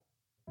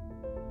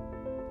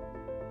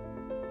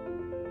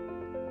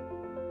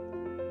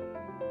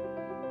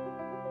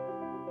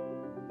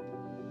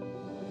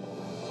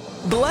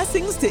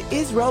Blessings to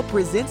Israel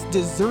presents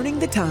Discerning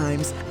the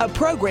Times, a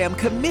program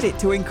committed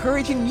to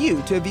encouraging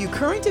you to view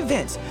current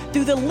events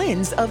through the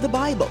lens of the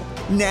Bible.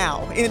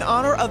 Now, in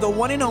honor of the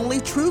one and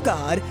only true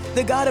God,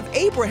 the God of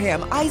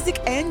Abraham, Isaac,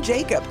 and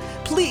Jacob,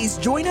 please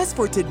join us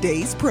for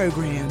today's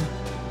program.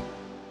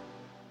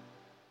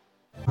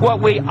 What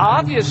we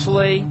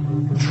obviously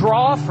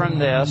draw from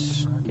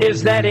this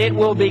is that it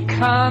will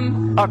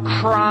become a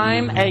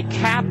crime, a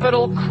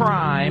capital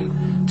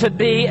crime, to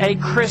be a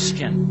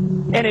Christian.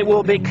 And it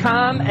will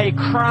become a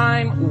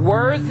crime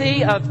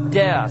worthy of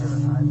death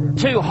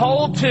to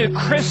hold to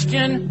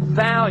Christian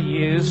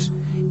values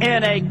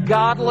in a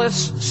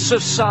godless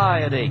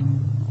society.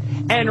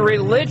 And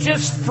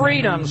religious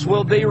freedoms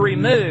will be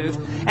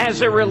removed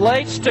as it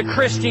relates to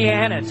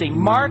Christianity.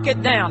 Mark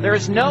it down. There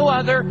is no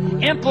other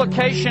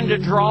implication to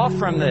draw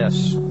from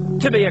this.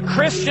 To be a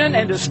Christian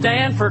and to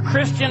stand for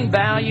Christian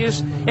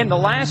values in the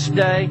last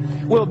day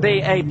will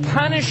be a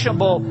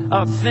punishable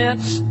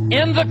offense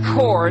in the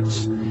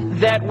courts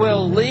that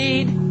will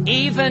lead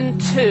even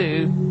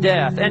to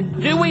death.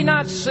 And do we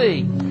not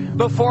see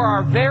before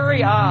our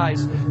very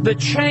eyes the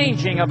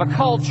changing of a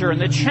culture and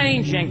the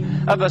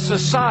changing of a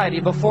society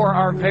before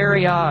our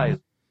very eyes?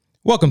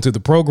 Welcome to the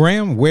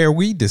program where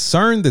we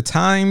discern the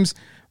times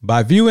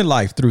by viewing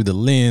life through the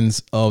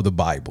lens of the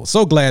Bible.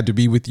 So glad to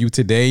be with you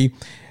today.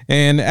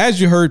 And as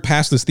you heard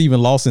Pastor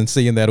Stephen Lawson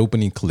say in that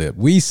opening clip,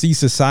 we see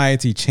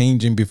society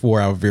changing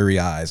before our very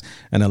eyes.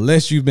 And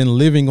unless you've been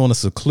living on a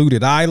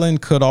secluded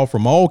island, cut off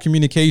from all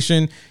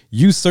communication,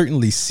 you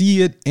certainly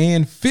see it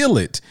and feel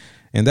it.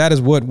 And that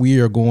is what we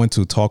are going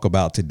to talk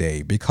about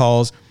today,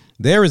 because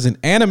there is an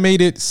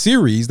animated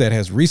series that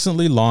has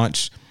recently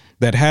launched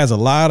that has a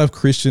lot of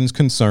Christians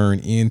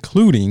concerned,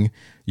 including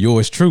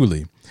yours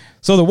truly.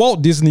 So the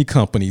Walt Disney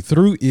Company,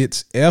 through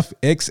its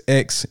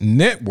FXX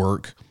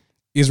network,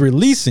 is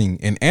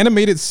releasing an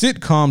animated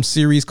sitcom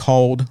series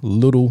called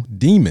Little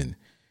Demon,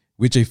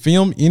 which a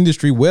film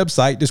industry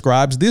website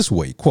describes this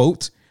way,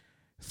 quote,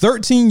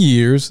 13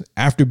 years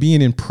after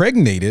being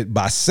impregnated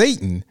by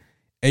Satan,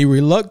 a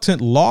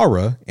reluctant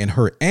Laura and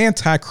her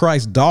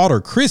Antichrist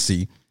daughter,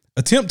 Chrissy,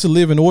 attempt to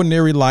live an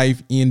ordinary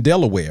life in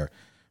Delaware,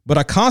 but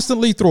are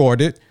constantly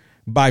thwarted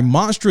by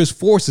monstrous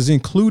forces,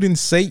 including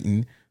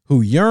Satan,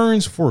 who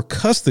yearns for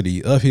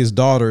custody of his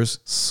daughter's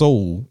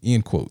soul,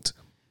 end quote.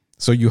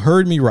 So you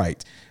heard me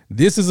right.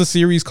 This is a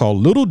series called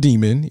Little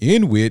Demon,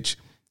 in which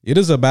it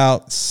is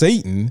about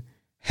Satan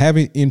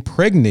having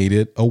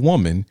impregnated a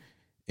woman,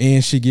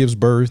 and she gives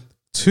birth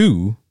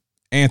to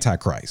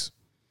Antichrist.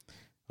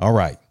 All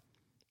right.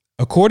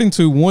 According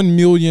to 1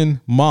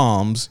 Million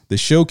Moms, the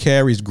show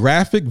carries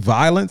graphic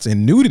violence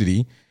and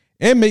nudity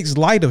and makes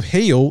light of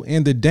hell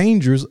and the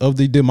dangers of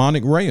the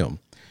demonic realm.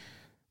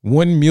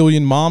 1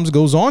 Million Moms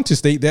goes on to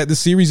state that the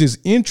series is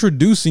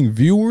introducing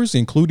viewers,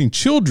 including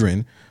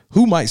children,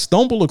 who might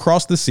stumble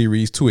across the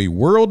series to a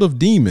world of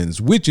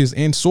demons, witches,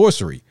 and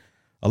sorcery.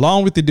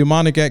 Along with the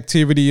demonic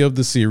activity of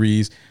the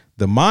series,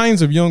 the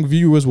minds of young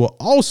viewers will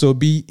also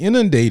be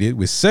inundated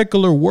with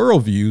secular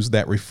worldviews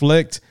that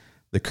reflect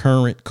the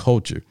current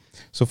culture.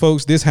 So,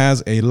 folks, this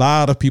has a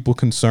lot of people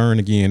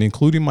concerned, again,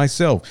 including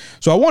myself.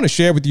 So I want to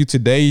share with you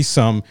today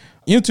some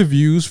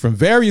interviews from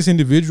various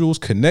individuals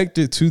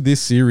connected to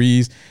this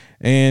series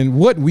and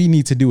what we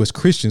need to do as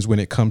Christians when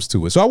it comes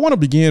to it. So I want to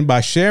begin by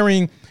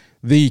sharing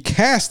the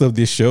cast of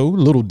this show,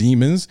 Little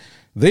Demons.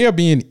 They are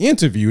being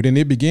interviewed, and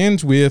it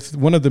begins with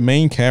one of the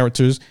main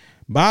characters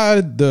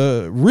by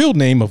the real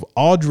name of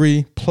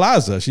Aubrey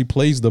Plaza. She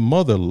plays the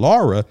mother,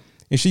 Laura,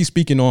 and she's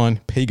speaking on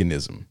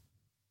paganism.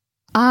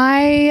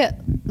 I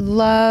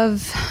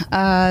love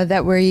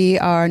that we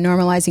are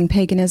normalizing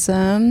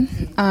paganism.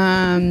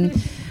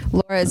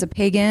 Laura is a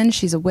pagan.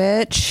 She's a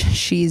witch.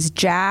 She's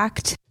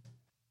jacked.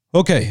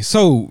 Okay,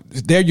 so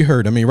there you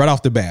heard. I mean, right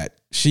off the bat,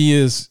 she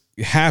is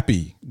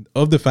happy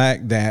of the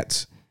fact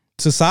that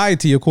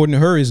society, according to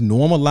her, is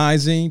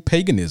normalizing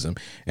paganism.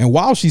 And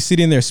while she's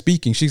sitting there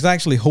speaking, she's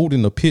actually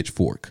holding a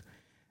pitchfork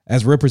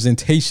as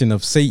representation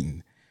of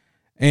Satan.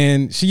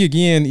 And she,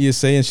 again, is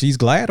saying she's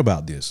glad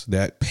about this,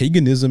 that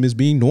paganism is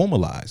being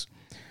normalized.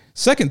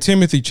 2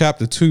 Timothy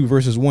chapter 2,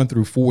 verses 1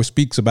 through 4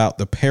 speaks about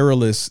the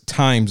perilous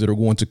times that are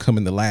going to come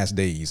in the last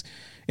days.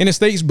 And it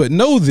states, but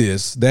know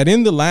this, that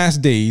in the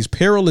last days,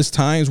 perilous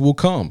times will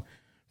come.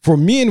 For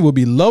men will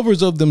be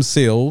lovers of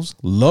themselves,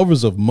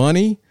 lovers of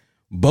money,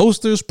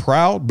 boasters,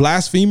 proud,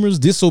 blasphemers,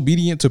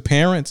 disobedient to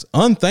parents,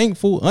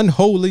 unthankful,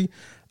 unholy,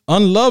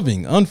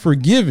 unloving,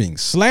 unforgiving,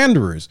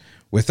 slanderers,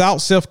 without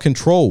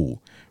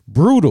self-control,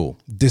 brutal,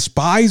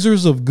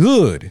 despisers of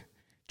good,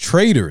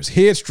 traitors,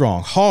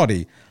 headstrong,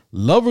 haughty,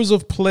 lovers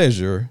of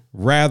pleasure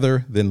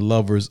rather than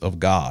lovers of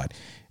God.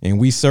 And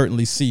we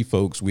certainly see,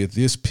 folks, with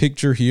this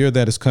picture here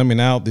that is coming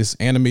out, this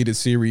animated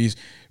series,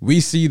 we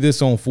see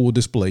this on full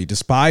display.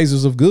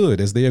 Despisers of good,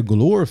 as they are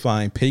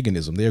glorifying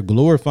paganism. They are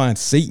glorifying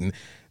Satan.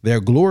 They are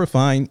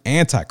glorifying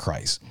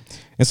Antichrist.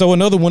 And so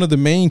another one of the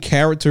main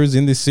characters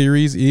in this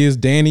series is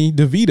Danny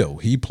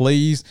DeVito. He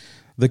plays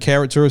the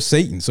character of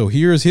Satan. So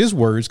here's his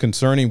words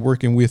concerning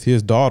working with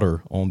his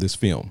daughter on this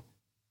film.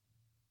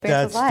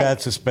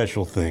 That's a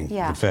special thing.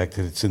 Yeah. The fact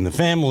that it's in the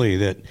family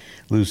that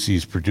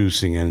Lucy's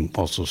producing and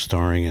also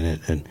starring in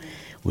it, and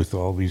with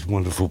all these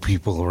wonderful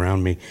people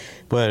around me.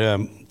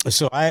 But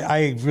so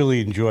I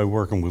really enjoy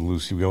working with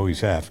Lucy. We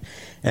always have.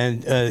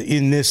 And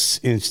in this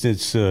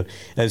instance,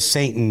 as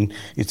Satan,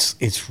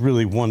 it's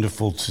really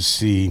wonderful to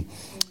see.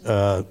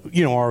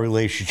 Our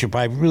relationship.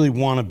 I really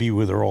want to be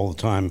with her all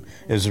the time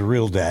as a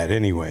real dad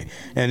anyway.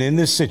 And in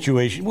this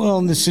situation,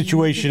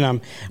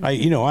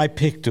 I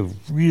picked a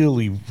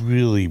really,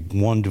 really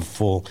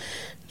wonderful,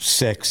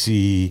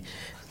 sexy,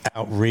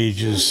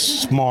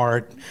 outrageous,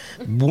 smart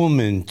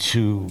woman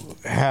to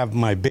have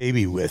my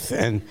baby with.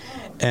 And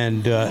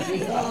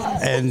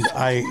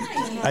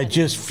I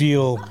just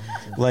feel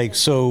like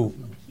so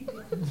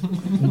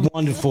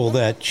wonderful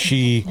that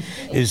she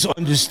is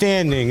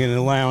understanding and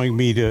allowing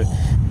me to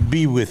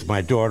be with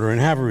my daughter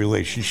and have a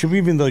relationship,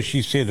 even though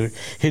she's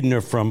hidden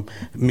her from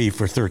me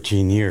for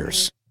 13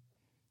 years.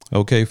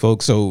 Okay,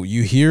 folks, so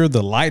you hear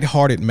the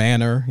lighthearted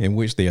manner in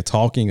which they are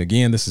talking.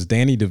 Again, this is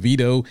Danny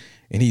DeVito,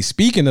 and he's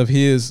speaking of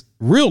his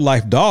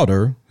real-life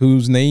daughter,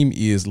 whose name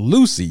is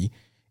Lucy,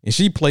 and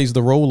she plays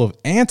the role of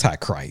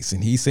Antichrist.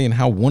 And he's saying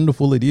how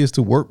wonderful it is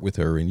to work with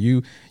her. And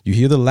you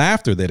hear the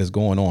laughter that is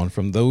going on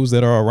from those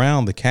that are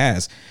around the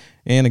cast.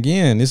 And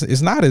again,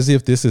 it's not as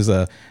if this is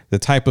the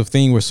type of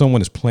thing where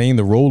someone is playing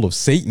the role of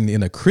Satan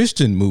in a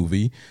Christian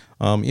movie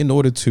in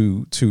order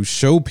to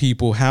show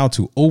people how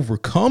to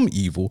overcome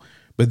evil.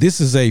 But this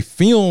is a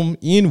film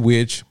in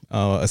which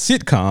a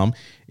sitcom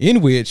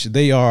in which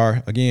they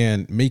are,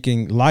 again,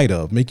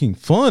 making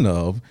fun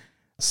of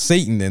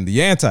Satan and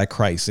the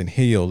Antichrist and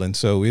hell. And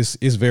so it's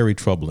very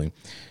troubling.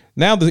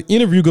 Now, the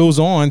interview goes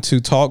on to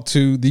talk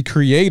to the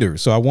creator.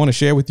 So I want to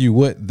share with you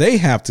what they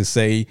have to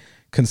say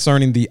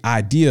concerning the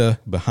idea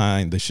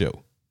behind the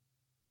show.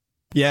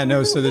 Yeah,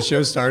 no, so the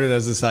show started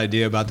as this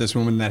idea about this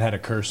woman that had a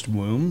cursed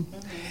womb.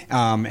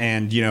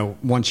 And,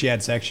 once she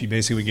had sex, she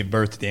basically would give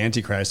birth to the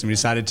Antichrist. And we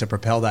decided to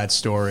propel that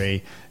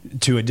story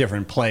to a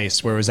different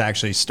place where it was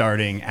actually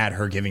starting at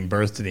her giving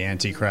birth to the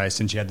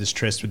Antichrist. And she had this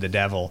tryst with the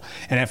devil.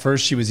 And at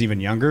first, she was even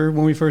younger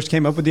when we first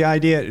came up with the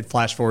idea. It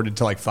flashed forwarded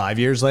to like 5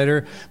 years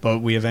later. But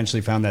we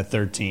eventually found that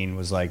 13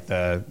 was like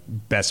the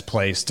best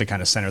place to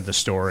kind of center the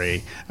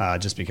story,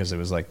 just because it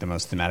was like the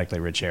most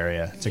thematically rich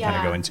area to kind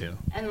of go into.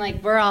 And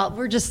like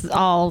we're just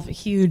all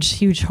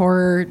huge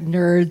horror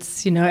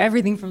nerds,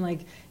 everything from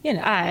like,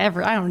 I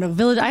don't know,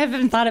 Village. I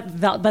haven't thought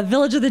about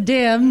Village of the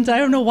Damned. I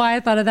don't know why I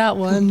thought of that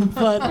one,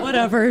 but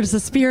whatever.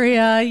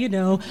 Suspiria,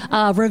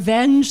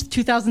 Revenge,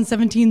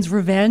 2017's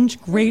Revenge,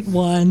 great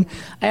one.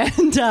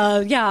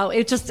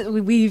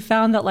 And we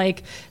found that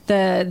like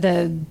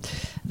the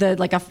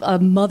like a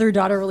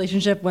mother-daughter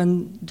relationship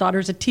when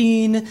daughter's a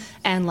teen,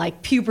 and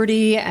like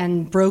puberty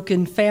and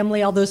broken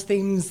family, all those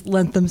things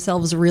lent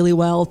themselves really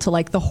well to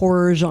like the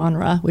horror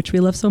genre, which we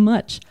love so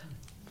much.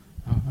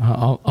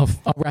 I'll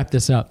wrap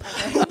this up.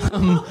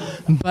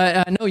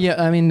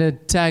 The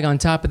tag on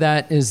top of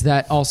that is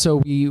that also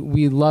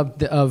we love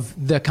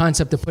the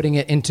concept of putting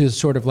it into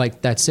sort of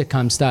like that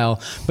sitcom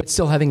style, but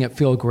still having it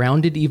feel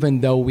grounded,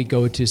 even though we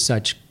go to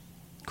such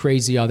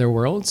crazy other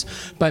worlds,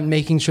 but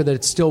making sure that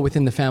it's still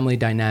within the family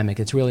dynamic.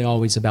 It's really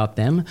always about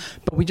them.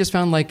 But we just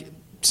found like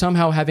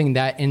somehow having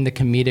that in the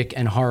comedic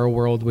and horror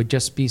world would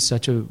just be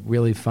such a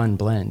really fun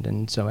blend.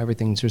 And so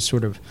everything's just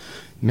sort of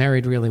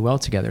married really well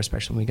together,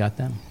 especially when we got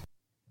them.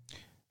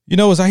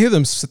 As I hear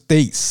them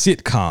state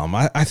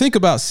sitcom, I think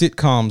about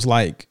sitcoms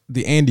like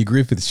The Andy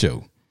Griffith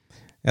Show.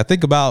 I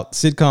think about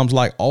sitcoms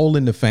like All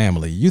in the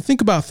Family. You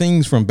think about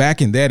things from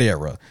back in that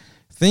era,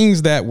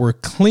 things that were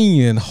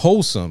clean and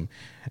wholesome,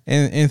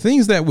 and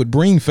things that would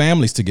bring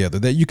families together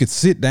that you could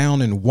sit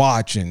down and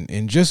watch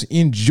and just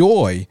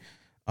enjoy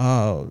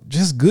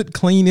just good,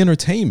 clean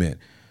entertainment.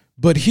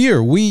 But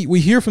here we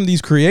hear from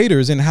these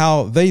creators and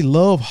how they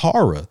love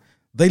horror.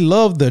 They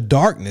love the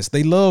darkness.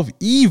 They love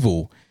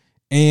evil.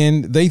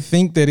 And they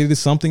think that it is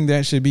something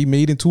that should be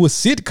made into a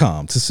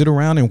sitcom to sit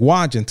around and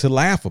watch and to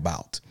laugh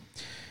about.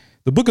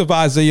 The book of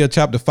Isaiah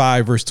chapter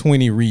 5, verse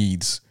 20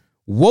 reads,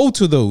 "Woe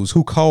to those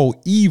who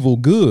call evil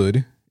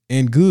good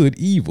and good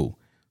evil,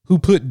 who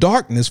put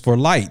darkness for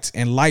light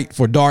and light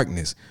for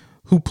darkness,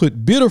 who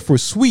put bitter for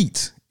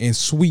sweet and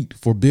sweet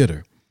for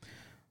bitter."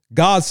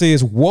 God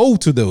says, woe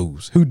to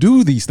those who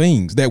do these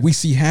things that we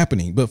see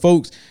happening. But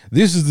folks,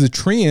 this is the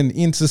trend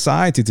in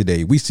society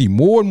today. We see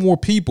more and more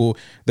people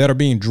that are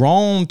being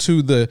drawn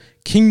to the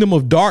kingdom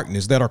of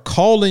darkness, that are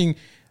calling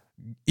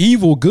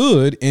evil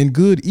good and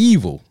good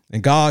evil.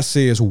 And God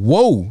says,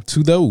 woe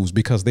to those,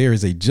 because there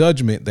is a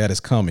judgment that is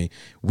coming.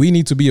 We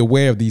need to be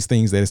aware of these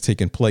things that is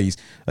taking place.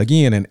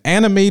 Again, an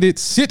animated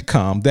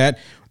sitcom that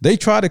they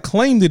try to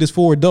claim that is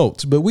for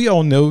adults, but we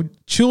all know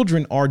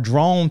children are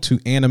drawn to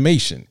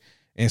animation.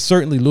 And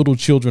certainly little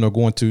children are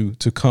going to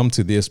come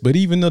to this, but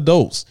even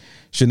adults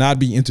should not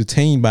be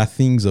entertained by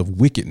things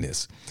of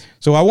wickedness.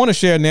 So I want to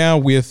share now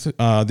with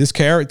this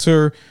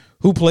character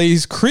who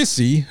plays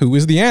Chrissy, who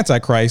is the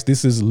Antichrist.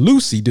 This is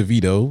Lucy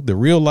DeVito, the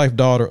real life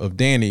daughter of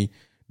Danny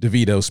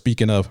DeVito,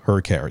 speaking of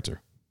her character.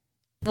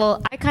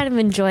 Well, I kind of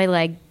enjoy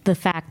like the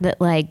fact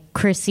that like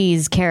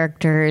Chrissy's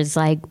character is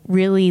like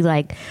really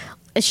like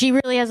she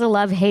really has a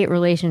love-hate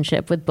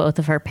relationship with both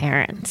of her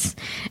parents,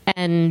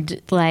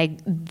 and like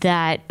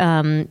that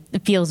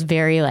feels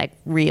very like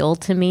real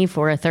to me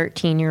for a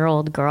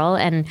 13-year-old girl.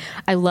 And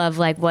I love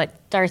like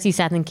what Darcy,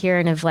 Seth, and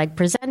Kieran have like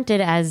presented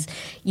as,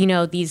 you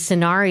know, these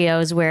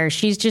scenarios where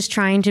she's just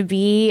trying to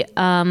be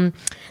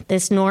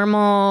this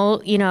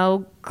normal, you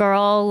know,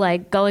 girl,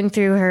 like going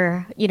through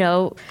her, you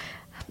know,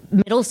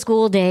 middle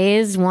school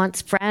days,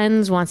 wants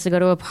friends, wants to go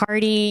to a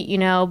party, you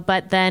know,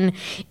 but then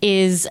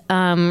is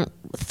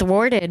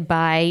thwarted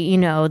by, you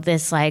know,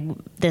 this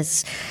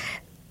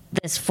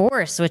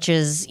force, which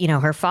is, you know,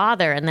 her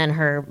father and then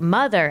her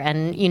mother.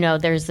 And, you know,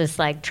 there's this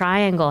like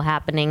triangle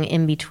happening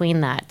in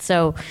between that.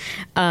 So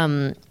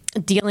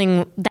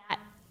dealing that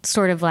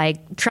sort of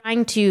like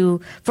trying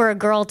to, for a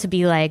girl to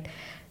be like,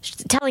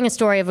 telling a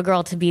story of a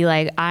girl to be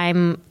like,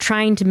 I'm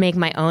trying to make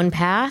my own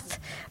path,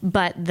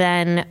 but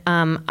then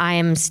I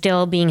am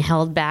still being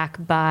held back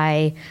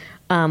by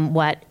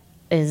what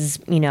is,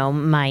 you know,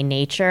 my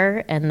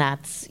nature, and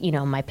that's, you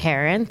know, my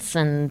parents,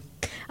 and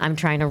I'm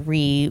trying to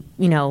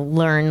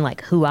learn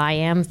like who I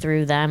am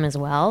through them as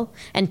well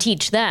and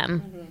teach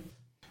them. Mm-hmm.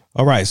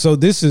 All right, so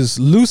this is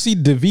Lucy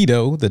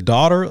DeVito, the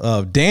daughter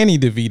of Danny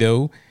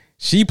DeVito.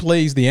 She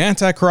plays the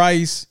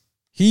Antichrist.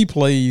 He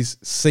plays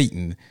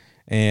Satan.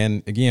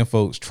 And again,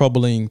 folks,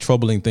 troubling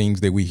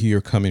things that we hear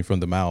coming from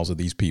the mouths of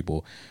these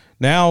people.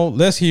 Now,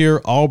 let's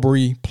hear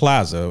Aubrey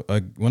Plaza,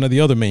 one of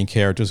the other main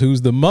characters,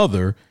 who's the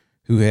mother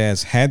who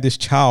has had this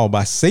child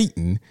by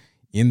Satan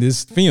in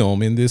this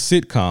film, in this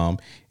sitcom,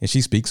 and she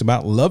speaks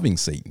about loving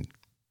Satan.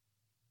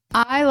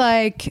 I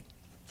like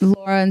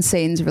Laura and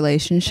Satan's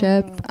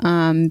relationship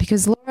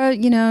because Laura,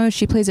 you know,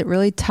 she plays it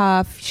really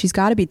tough. She's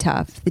got to be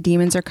tough. The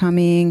demons are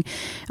coming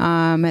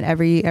at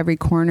every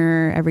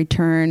corner, every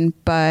turn.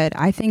 But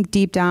I think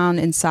deep down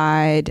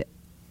inside,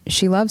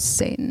 she loves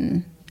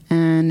Satan,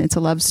 and it's a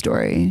love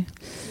story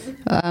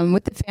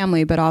with the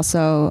family. But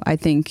also, I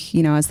think,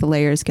 you know, as the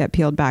layers get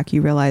peeled back,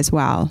 you realize,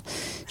 wow,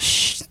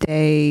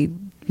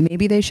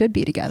 maybe they should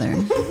be together.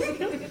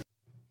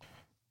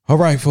 All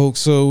right, folks.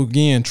 So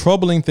again,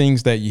 troubling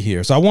things that you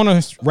hear. So I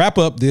want to wrap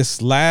up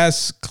this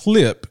last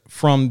clip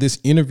from this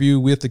interview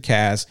with the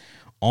cast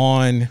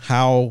on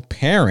how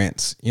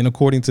parents, and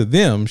according to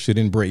them, should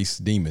embrace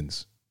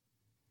demons.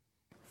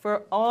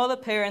 For all the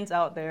parents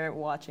out there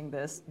watching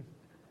this,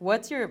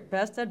 what's your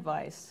best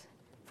advice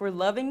for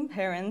loving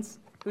parents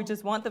who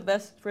just want the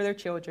best for their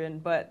children,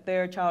 but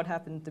their child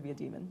happens to be a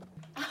demon?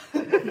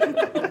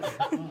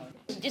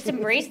 Just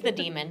embrace the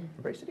demon.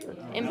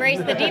 Embrace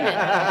the demon.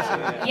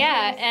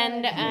 Yeah,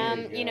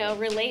 and you know,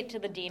 relate to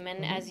the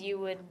demon as you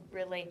would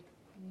relate,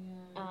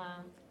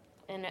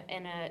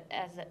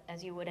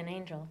 as you would an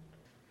angel.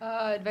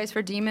 Advice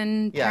for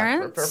demon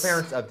parents? Yeah, for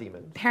parents of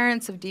demons.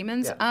 Parents of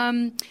demons. Yeah.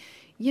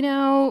 You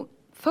know,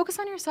 focus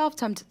on yourself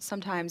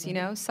sometimes, you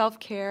know,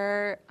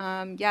 self-care.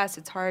 Yes,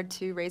 it's hard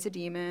to raise a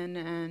demon,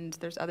 and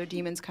there's other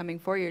demons coming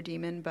for your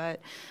demon,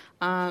 but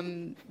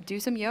do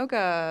some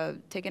yoga,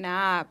 take a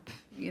nap,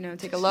 you know,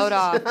 take a load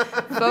off.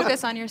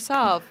 Focus on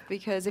yourself,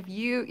 because if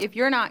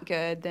you're not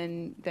good,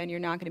 then you're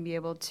not going to be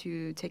able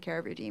to take care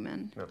of your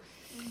demon. No.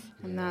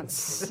 And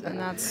that's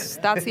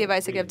the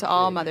advice I give to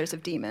all mothers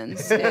of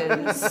demons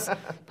is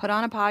put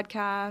on a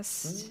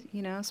podcast,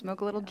 you know,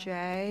 smoke a little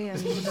J,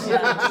 and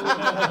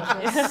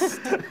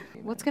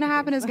what's going to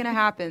happen is going to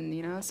happen,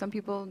 you know. Some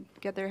people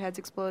get their heads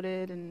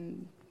exploded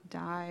and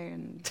die,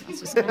 and that's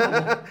just going to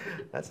happen.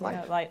 That's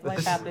life. Yeah,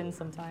 life happens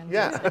sometimes.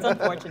 Yeah. It's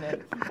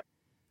unfortunate.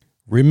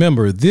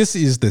 Remember, this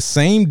is the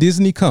same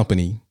Disney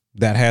company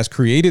that has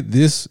created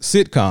this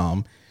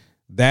sitcom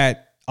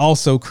that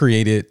also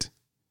created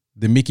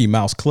the Mickey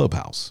Mouse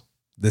Clubhouse.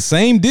 The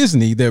same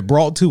Disney that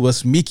brought to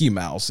us Mickey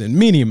Mouse and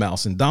Minnie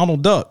Mouse and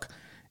Donald Duck.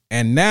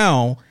 And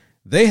now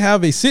they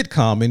have a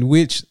sitcom in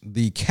which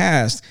the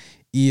cast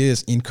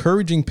is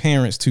encouraging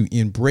parents to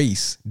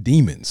embrace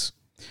demons.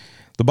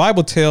 The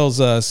Bible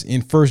tells us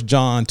in 1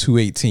 John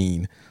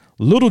 2:18,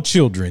 little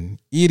children,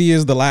 it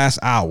is the last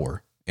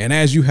hour. And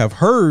as you have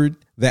heard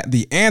that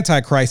the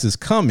Antichrist is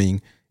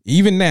coming,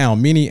 even now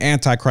many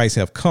Antichrists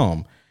have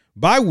come,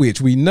 by which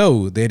we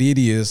know that it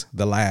is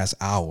the last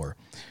hour.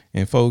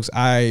 And folks,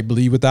 I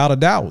believe without a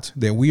doubt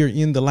that we are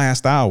in the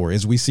last hour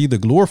as we see the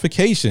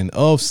glorification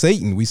of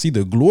Satan. We see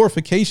the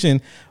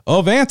glorification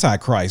of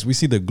Antichrist. We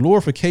see the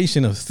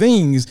glorification of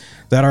things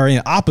that are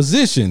in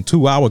opposition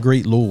to our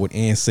great Lord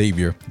and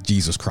Savior,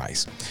 Jesus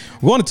Christ.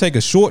 We're going to take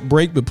a short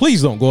break, but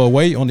please don't go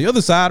away. On the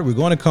other side, we're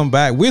going to come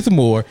back with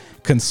more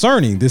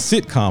concerning this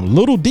sitcom,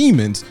 Little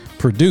Demons,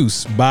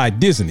 produced by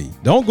Disney.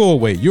 Don't go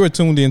away. You're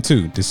tuned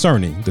into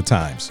Discerning the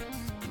Times.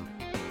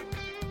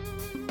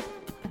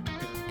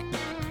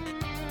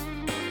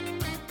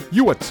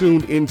 You are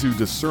tuned into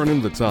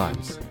Discerning the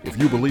Times. If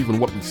you believe in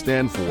what we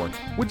stand for,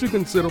 would you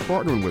consider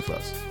partnering with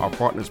us? Our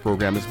Partners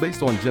program is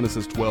based on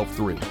Genesis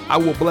 12:3. I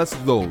will bless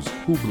those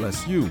who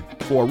bless you.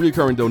 For a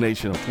recurring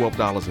donation of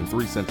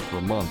 $12.03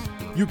 per month,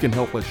 you can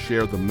help us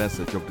share the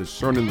message of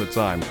Discerning the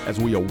Times as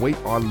we await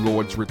our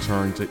Lord's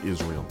return to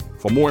Israel.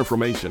 For more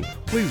information,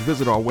 please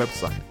visit our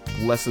website,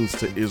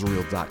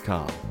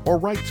 blessingstoisrael.com, or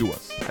write to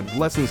us at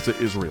Blessings to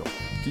Israel,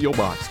 P.O.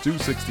 Box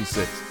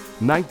 266,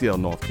 Knightdale,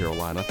 North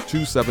Carolina,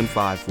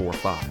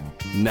 27545.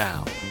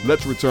 Now,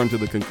 let's return to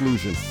the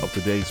conclusion of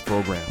today's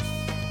program.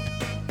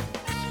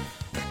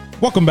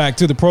 Welcome back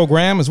to the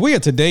program as we are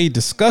today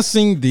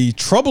discussing the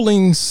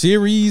troubling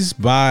series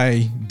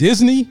by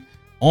Disney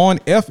on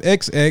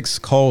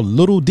FXX called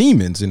Little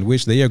Demons, in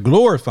which they are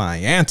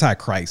glorifying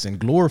Antichrist and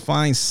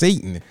glorifying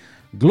Satan,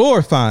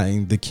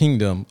 glorifying the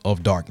kingdom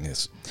of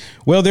darkness.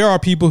 Well, there are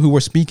people who were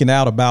speaking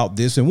out about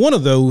this, and one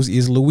of those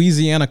is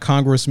Louisiana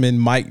Congressman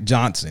Mike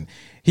Johnson.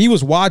 He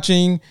was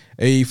watching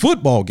a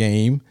football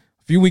game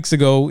a few weeks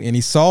ago, and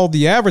he saw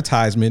the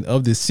advertisement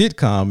of this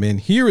sitcom,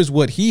 and here is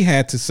what he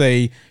had to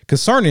say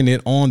concerning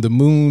it on the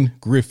Moon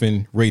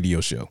Griffin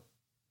radio show.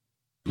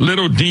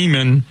 Little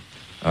Demon,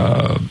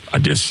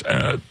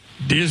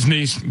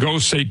 Disney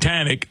goes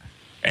satanic,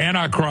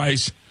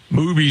 Antichrist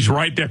movies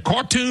right there,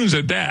 cartoons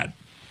at that.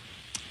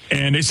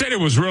 And they said it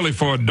was really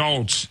for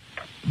adults,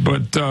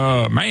 but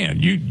man,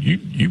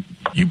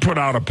 you put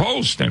out a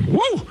post and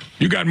whoo,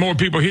 you got more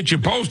people hit your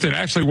post than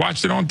actually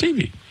watched it on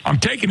TV. I'm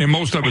taking it,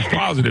 most of it's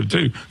positive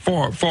too,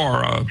 for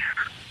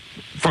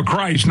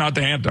Christ, not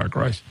the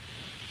Antichrist.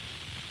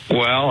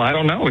 Well, I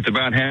don't know. It's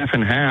about half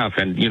and half.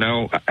 And, you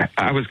know,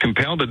 I was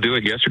compelled to do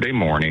it yesterday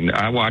morning.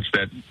 I watched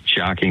that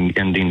shocking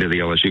ending to the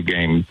LSU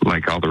game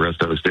like all the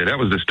rest of us did. That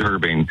was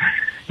disturbing,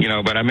 you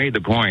know, but I made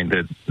the point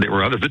that there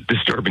were other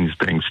disturbing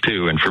things,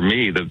 too. And for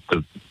me,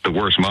 the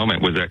worst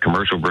moment was that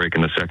commercial break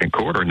in the second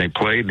quarter. And they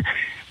played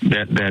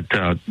that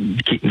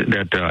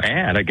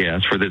ad, I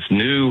guess, for this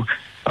new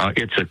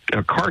it's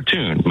a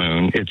cartoon,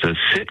 Moon. It's a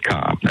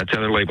sitcom. That's how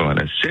they're labeling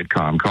it, a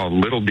sitcom called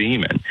Little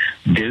Demon.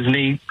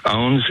 Disney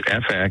owns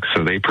FX,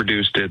 so they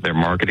produced it. They're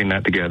marketing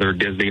that together.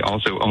 Disney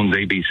also owns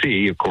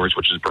ABC, of course,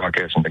 which is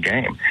broadcasting the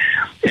game.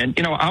 And,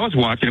 you know, I was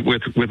watching it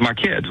with my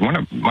kids.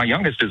 My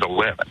youngest is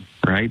 11,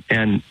 right?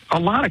 And a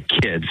lot of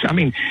kids, I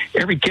mean,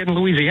 every kid in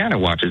Louisiana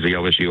watches the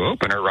LSU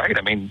opener, right?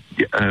 I mean,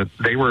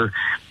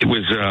 it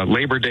was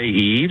Labor Day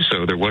Eve,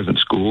 so there wasn't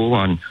school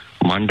on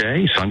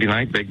Monday, Sunday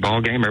night, big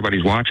ball game.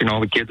 Everybody's watching, all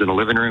the kids in the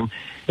living room.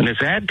 And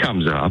this ad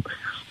comes up.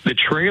 The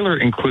trailer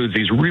includes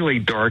these really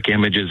dark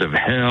images of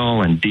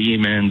hell and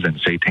demons and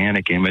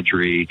satanic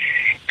imagery.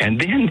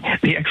 And then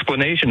the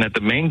explanation that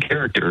the main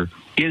character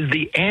is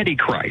the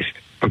Antichrist.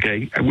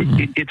 Okay?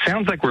 It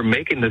sounds like we're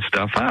making this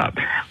stuff up.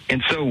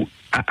 And so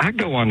I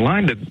go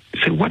online to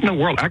say, what in the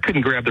world? I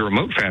couldn't grab the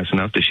remote fast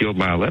enough to shield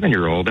my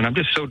 11-year-old, and I'm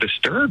just so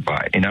disturbed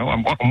by it. You know,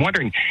 I'm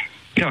wondering,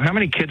 you know, how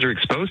many kids are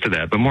exposed to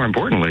that? But more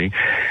importantly,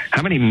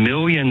 how many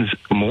millions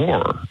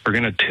more are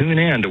going to tune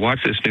in to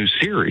watch this new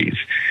series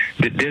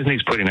that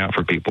Disney's putting out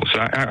for people? So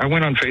I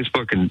went on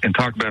Facebook and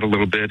talked about it a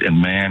little bit,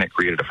 and man, it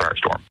created a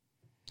firestorm.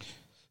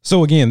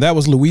 So again, that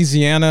was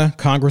Louisiana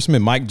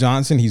Congressman Mike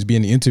Johnson. He's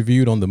being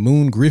interviewed on the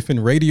Moon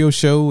Griffin radio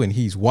show, and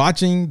he's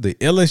watching the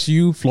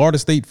LSU Florida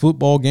State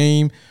football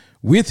game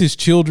with his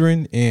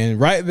children.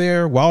 And right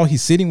there, while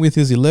he's sitting with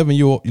his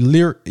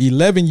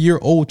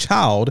 11-year-old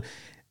child,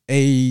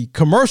 a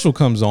commercial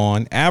comes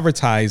on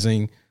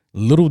advertising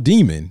Little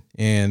Demon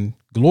and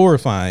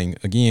glorifying,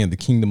 again, the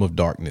kingdom of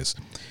darkness.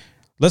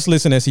 Let's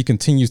listen as he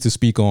continues to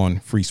speak on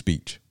free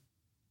speech.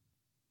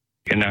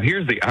 And now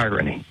here's the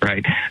irony,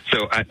 right?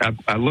 So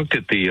I looked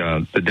at the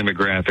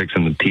demographics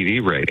and the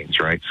TV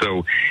ratings, right?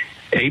 So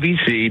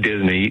ABC,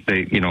 Disney,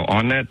 they, you know,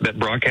 on that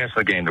broadcast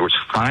of the game, there was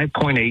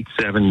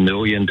 5.87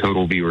 million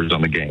total viewers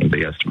on the game,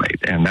 they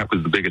estimate. And that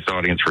was the biggest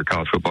audience for a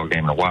college football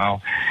game in a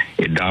while.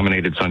 It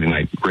dominated Sunday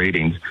night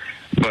ratings.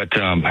 But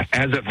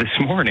as of this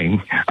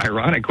morning,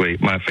 ironically,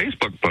 my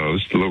Facebook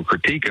post, a little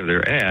critique of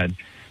their ad,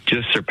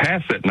 just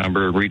surpassed that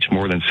number and reached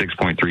more than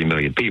 6.3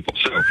 million people.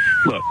 So,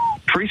 look,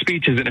 free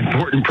speech is an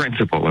important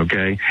principle,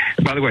 okay?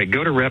 And by the way,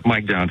 go to Rep.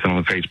 Mike Johnson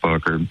on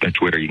Facebook or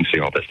Twitter. You can see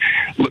all this.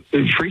 Look,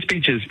 free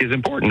speech is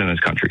important in this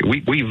country.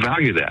 We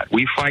value that.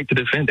 We fight to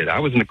defend it. I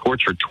was in the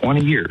courts for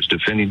 20 years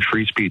defending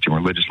free speech and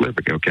religious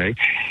liberty, okay?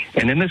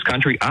 And in this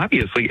country,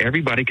 obviously,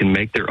 everybody can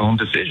make their own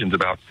decisions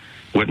about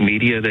what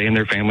media they and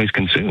their families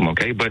consume,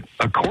 okay? But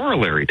a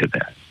corollary to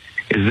that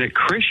is that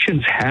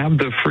Christians have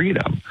the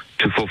freedom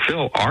to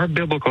fulfill our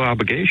biblical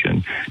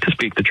obligation to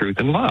speak the truth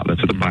in love.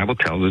 That's what the Bible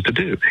tells us to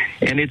do.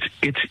 And it's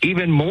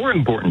even more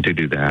important to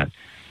do that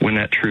when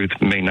that truth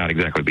may not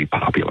exactly be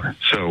popular.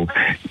 So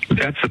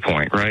that's the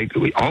point, right?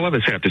 All of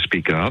us have to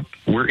speak up.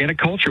 We're in a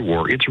culture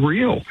war. It's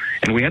real.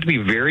 And we have to be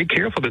very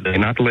careful today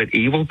not to let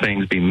evil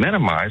things be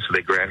minimized so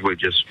they gradually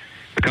just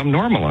become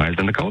normalized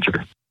in the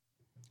culture.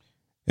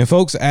 And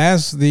folks,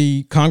 as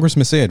the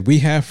congressman said, we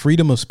have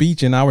freedom of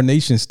speech in our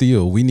nation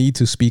still. We need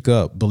to speak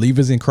up.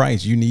 Believers in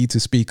Christ, you need to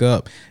speak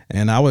up.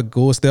 And I would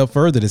go a step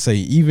further to say,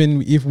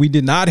 even if we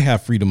did not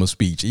have freedom of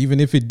speech, even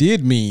if it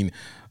did mean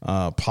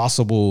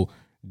possible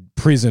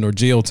prison or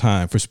jail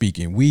time for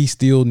speaking, we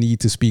still need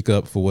to speak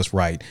up for what's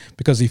right.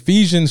 Because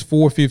Ephesians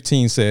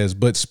 4:15 says,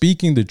 but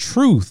speaking the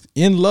truth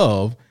in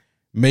love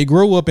may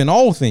grow up in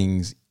all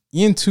things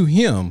into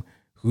him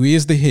who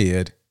is the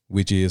head,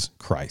 which is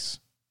Christ.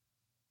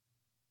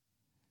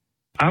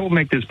 I will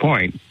make this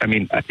point. I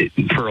mean,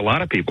 for a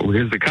lot of people,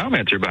 because the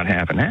comments are about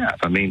half and half.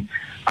 I mean,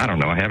 I don't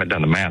know. I haven't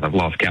done the math. I've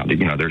lost count. You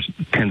know, there's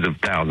tens of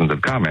thousands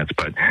of comments,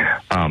 but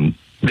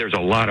there's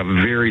a lot of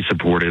very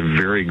supportive,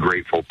 very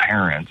grateful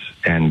parents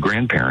and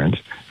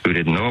grandparents who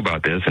didn't know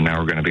about this and now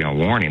are going to be on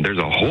warning. There's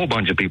a whole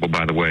bunch of people,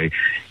 by the way,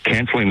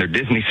 canceling their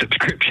Disney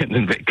subscriptions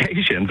and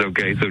vacations.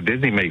 Okay, so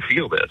Disney may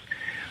feel this.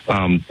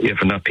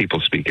 If enough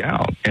people speak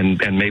out, and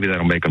maybe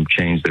that'll make them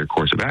change their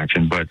course of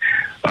action. But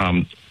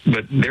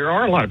there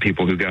are a lot of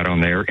people who got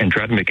on there and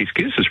tried to make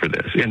excuses for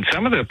this. And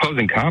some of the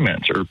opposing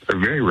comments are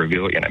very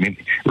revealing. I mean,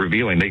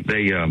 revealing.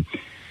 I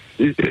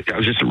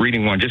was just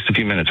reading one just a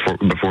few minutes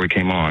before he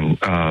came on.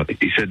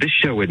 He said, this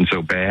show isn't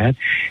so bad.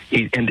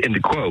 And the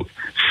quote,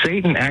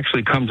 Satan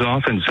actually comes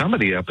off in some of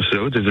the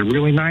episodes as a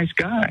really nice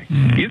guy.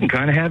 You can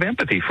kind of have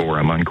empathy for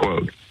him,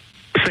 unquote.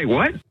 Say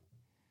what?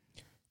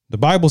 The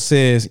Bible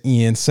says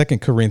in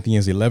 2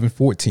 Corinthians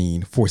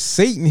 11:14, for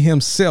Satan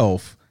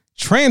himself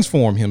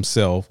transformed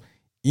himself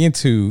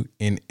into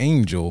an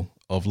angel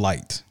of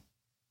light.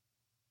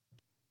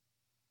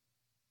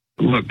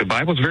 Look, the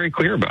Bible's very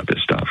clear about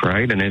this stuff,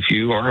 right? And if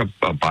you are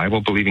a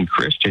Bible-believing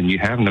Christian, you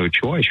have no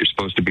choice. You're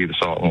supposed to be the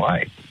salt and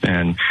light.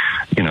 And,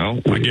 you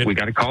know, we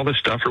got to call this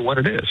stuff for what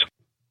it is.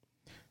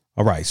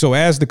 All right. So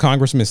as the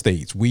congressman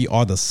states, we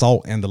are the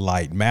salt and the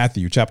light.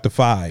 Matthew chapter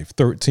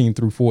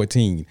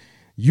 5:13-14.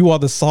 You are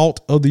the salt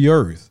of the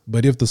earth,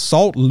 but if the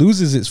salt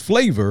loses its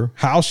flavor,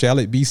 how shall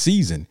it be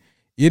seasoned?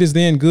 It is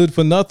then good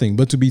for nothing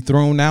but to be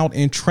thrown out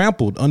and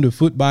trampled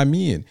underfoot by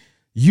men.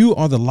 You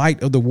are the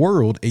light of the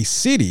world. A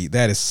city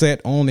that is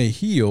set on a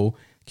hill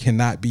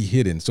cannot be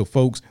hidden. So,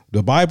 folks,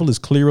 the Bible is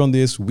clear on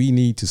this. We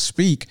need to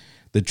speak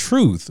the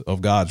truth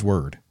of God's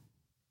word.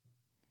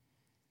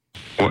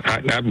 Well,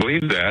 I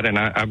believe that, and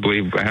I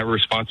believe I have a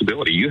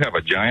responsibility. You have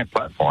a giant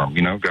platform.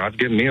 You know, God's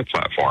given me a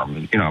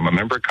platform. You know, I'm a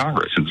member of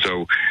Congress, and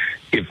so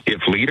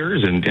if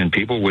leaders and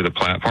people with a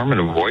platform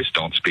and a voice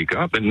don't speak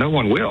up, then no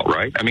one will,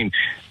 right? I mean,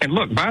 and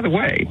look, by the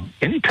way,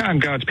 anytime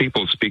God's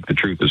people speak the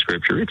truth of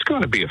Scripture, it's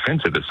going to be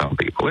offensive to some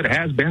people. It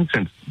has been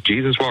since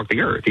Jesus walked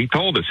the earth. He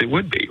told us it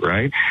would be,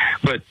 right?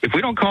 But if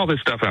we don't call this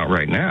stuff out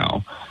right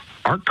now,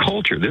 our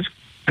culture,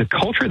 the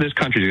culture of this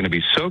country is going to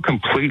be so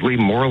completely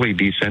morally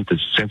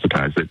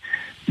desensitized that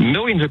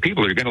millions of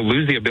people are going to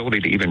lose the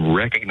ability to even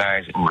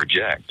recognize and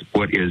reject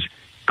what is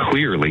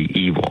clearly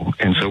evil.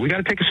 And so we got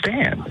to take a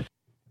stand.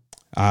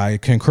 I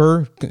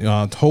concur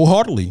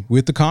wholeheartedly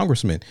with the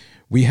congressman.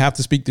 We have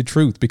to speak the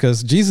truth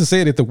because Jesus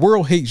said, if the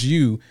world hates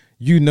you,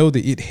 you know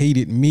that it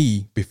hated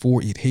me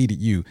before it hated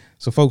you.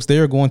 So, folks, they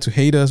are going to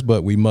hate us,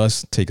 but we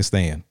must take a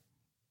stand.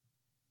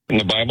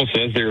 And the Bible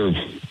says there are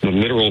the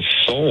literal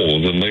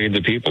souls of millions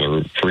of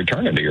people for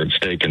eternity are at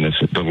stake in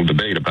this little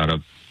debate about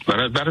a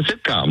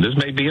sitcom. This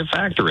may be a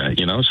factor in it,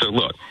 you know. So,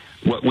 look,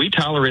 what we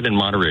tolerate in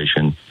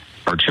moderation,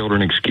 our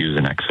children excuse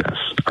in excess.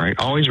 All right.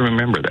 Always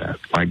remember that.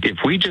 Like, if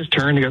we just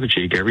turn the other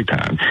cheek every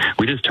time,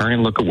 we just turn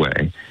and look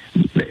away.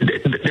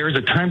 There's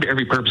a time to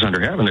every purpose under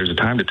heaven. There's a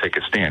time to take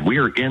a stand. We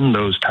are in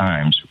those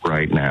times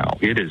right now.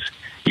 It is,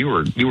 you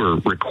are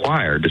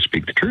required to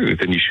speak the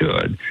truth, and you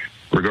should,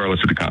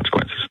 regardless of the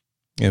consequences.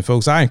 And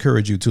folks, I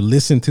encourage you to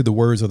listen to the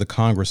words of the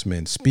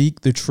congressman.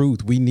 Speak the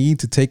truth. We need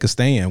to take a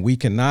stand. We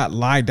cannot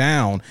lie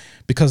down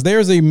because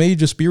there's a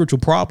major spiritual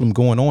problem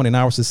going on in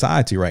our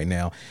society right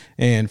now.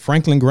 And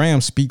Franklin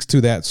Graham speaks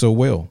to that so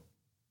well.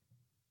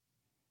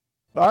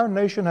 Our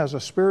nation has a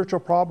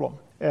spiritual problem,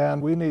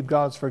 and we need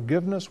God's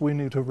forgiveness. We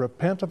need to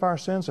repent of our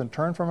sins and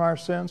turn from our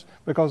sins,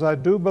 because I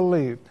do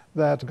believe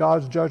that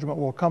God's judgment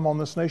will come on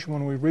this nation.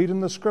 When we read in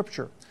the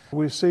Scripture,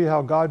 we see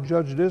how God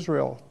judged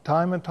Israel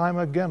time and time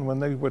again when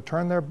they would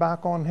turn their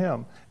back on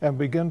Him and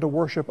begin to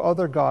worship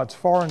other gods,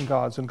 foreign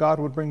gods, and God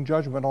would bring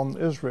judgment on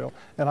Israel.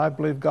 And I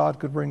believe God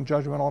could bring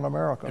judgment on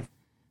America.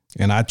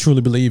 And I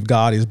truly believe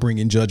God is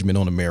bringing judgment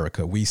on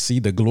America. We see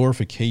the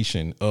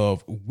glorification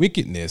of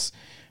wickedness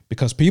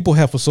because people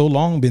have for so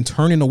long been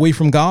turning away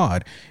from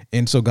God.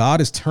 And so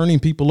God is turning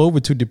people over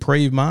to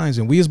depraved minds.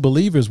 And we as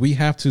believers, we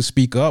have to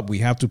speak up. We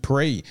have to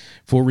pray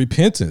for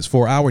repentance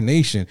for our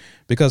nation,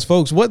 because,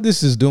 folks, what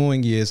this is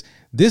doing is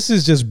this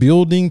is just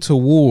building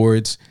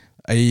towards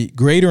a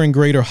greater and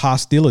greater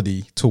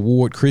hostility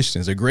toward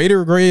Christians, a greater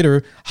and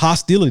greater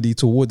hostility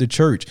toward the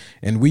church.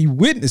 And we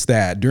witnessed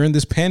that during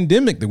this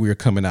pandemic that we are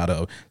coming out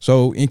of.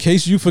 So in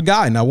case you've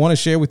forgotten, I want to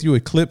share with you a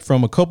clip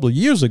from a couple of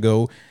years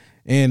ago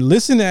and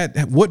listen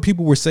at what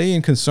people were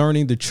saying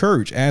concerning the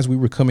church as we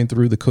were coming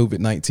through the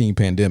COVID-19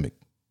 pandemic.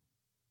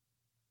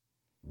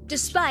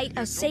 Despite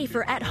a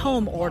safer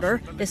at-home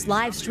order, this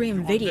live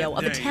stream video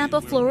of a Tampa,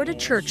 Florida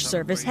church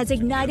service has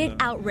ignited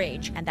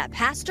outrage, and that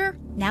pastor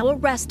now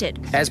arrested.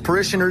 As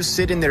parishioners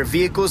sit in their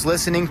vehicles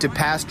listening to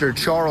Pastor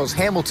Charles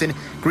Hamilton,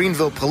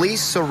 Greenville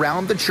police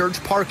surround the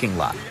church parking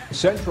lot.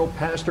 Central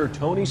Pastor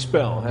Tony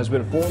Spell has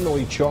been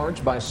formally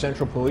charged by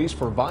Central Police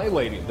for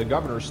violating the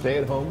governor's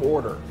stay-at-home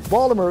order.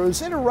 Baltimore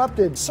was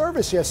interrupted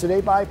service yesterday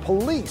by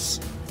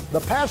police. The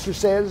pastor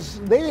says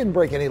they didn't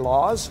break any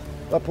laws.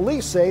 But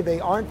police say they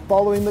aren't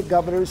following the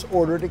governor's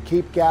order to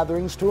keep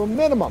gatherings to a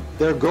minimum.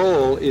 Their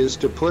goal is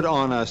to put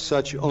on us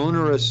such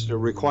onerous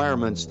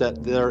requirements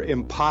that they're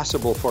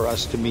impossible for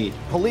us to meet.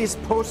 Police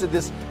posted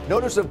this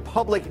notice of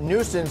public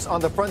nuisance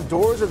on the front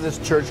doors of this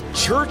church.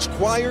 Church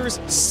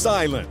choirs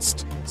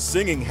silenced.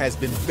 Singing has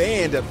been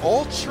banned at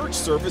all church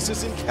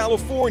services in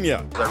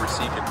California. I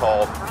received a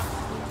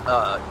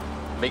call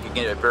making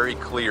it very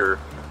clear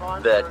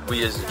that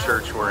we as a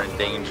church were in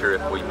danger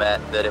if we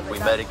met, that if we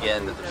met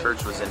again, that the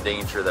church was in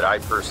danger, that I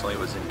personally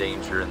was in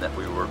danger, and that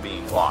we were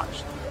being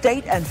watched.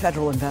 State and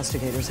federal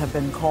investigators have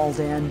been called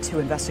in to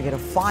investigate a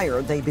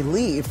fire they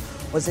believe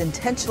was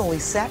intentionally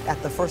set at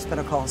the First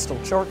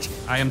Pentecostal Church.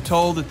 I am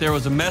told that there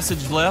was a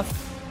message left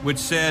which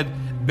said,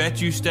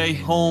 "Bet you stay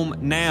home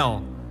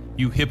now,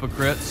 you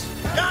hypocrites."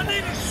 Y'all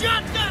need to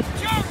shut that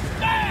church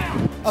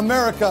down!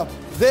 America,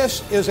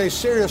 this is a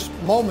serious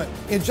moment.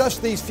 In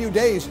just these few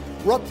days,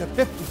 we're up to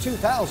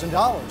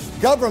 $52,000.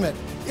 Government,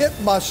 it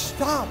must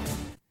stop.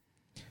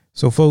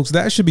 So, folks,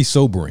 that should be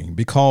sobering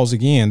because,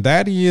 again,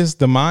 that is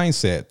the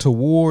mindset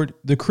toward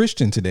the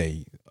Christian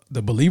today,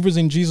 the believers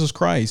in Jesus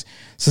Christ.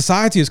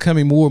 Society is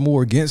coming more and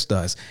more against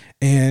us.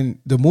 And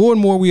the more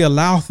and more we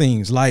allow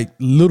things like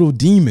little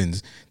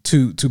demons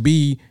to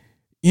be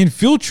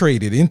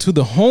infiltrated into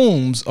the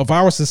homes of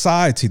our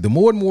society, the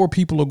more and more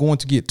people are going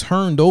to get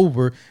turned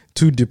over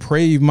to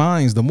depraved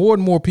minds. The more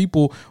and more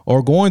people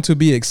are going to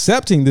be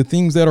accepting the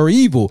things that are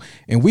evil.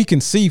 And we can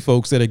see,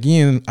 folks, that,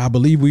 again, I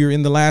believe we are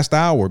in the last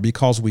hour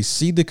because we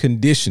see the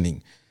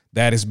conditioning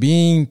that is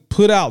being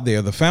put out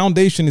there. The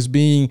foundation is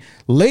being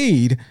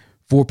laid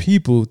for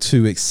people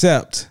to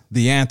accept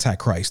the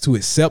Antichrist, to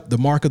accept the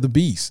mark of the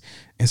beast.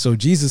 And so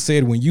Jesus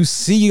said, when you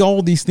see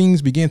all these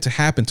things begin to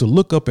happen, to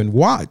look up and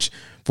watch,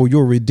 for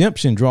your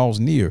redemption draws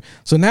near.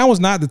 So now is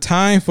not the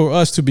time for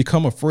us to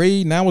become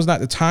afraid. Now is not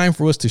the time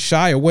for us to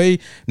shy away.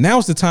 Now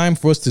is the time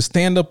for us to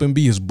stand up and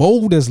be as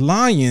bold as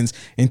lions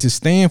and to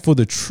stand for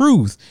the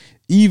truth,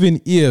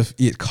 even if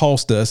it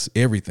cost us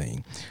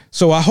everything.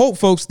 So I hope,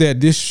 folks,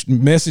 that this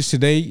message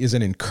today is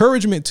an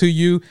encouragement to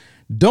you.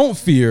 Don't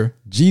fear,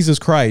 Jesus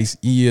Christ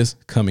is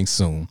coming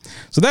soon.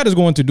 So that is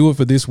going to do it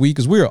for this week,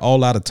 as we are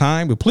all out of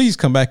time. But please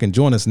come back and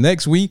join us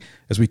next week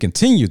as we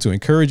continue to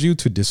encourage you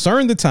to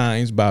discern the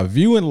times by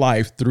viewing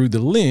life through the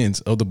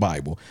lens of the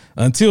Bible.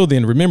 Until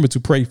then, remember to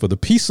pray for the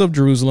peace of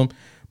Jerusalem.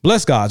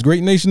 Bless God's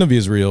great nation of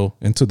Israel,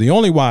 and to the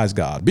only wise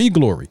God be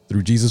glory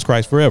through Jesus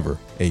Christ forever.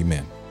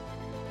 Amen.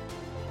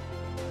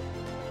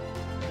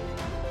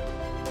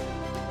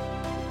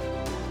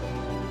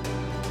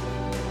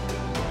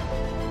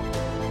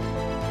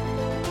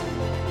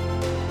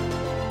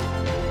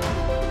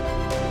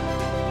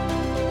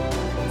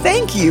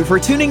 Thank you for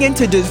tuning in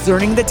to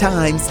Discerning the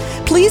Times.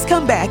 Please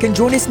come back and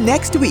join us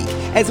next week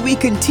as we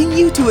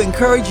continue to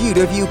encourage you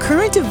to view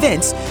current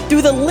events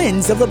through the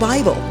lens of the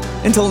Bible.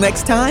 Until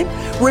next time,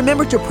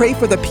 remember to pray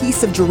for the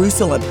peace of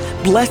Jerusalem,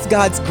 bless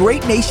God's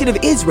great nation of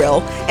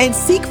Israel, and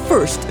seek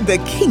first the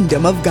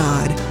kingdom of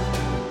God.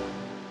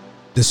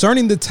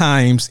 Discerning the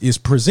Times is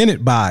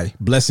presented by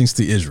Blessings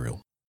to Israel.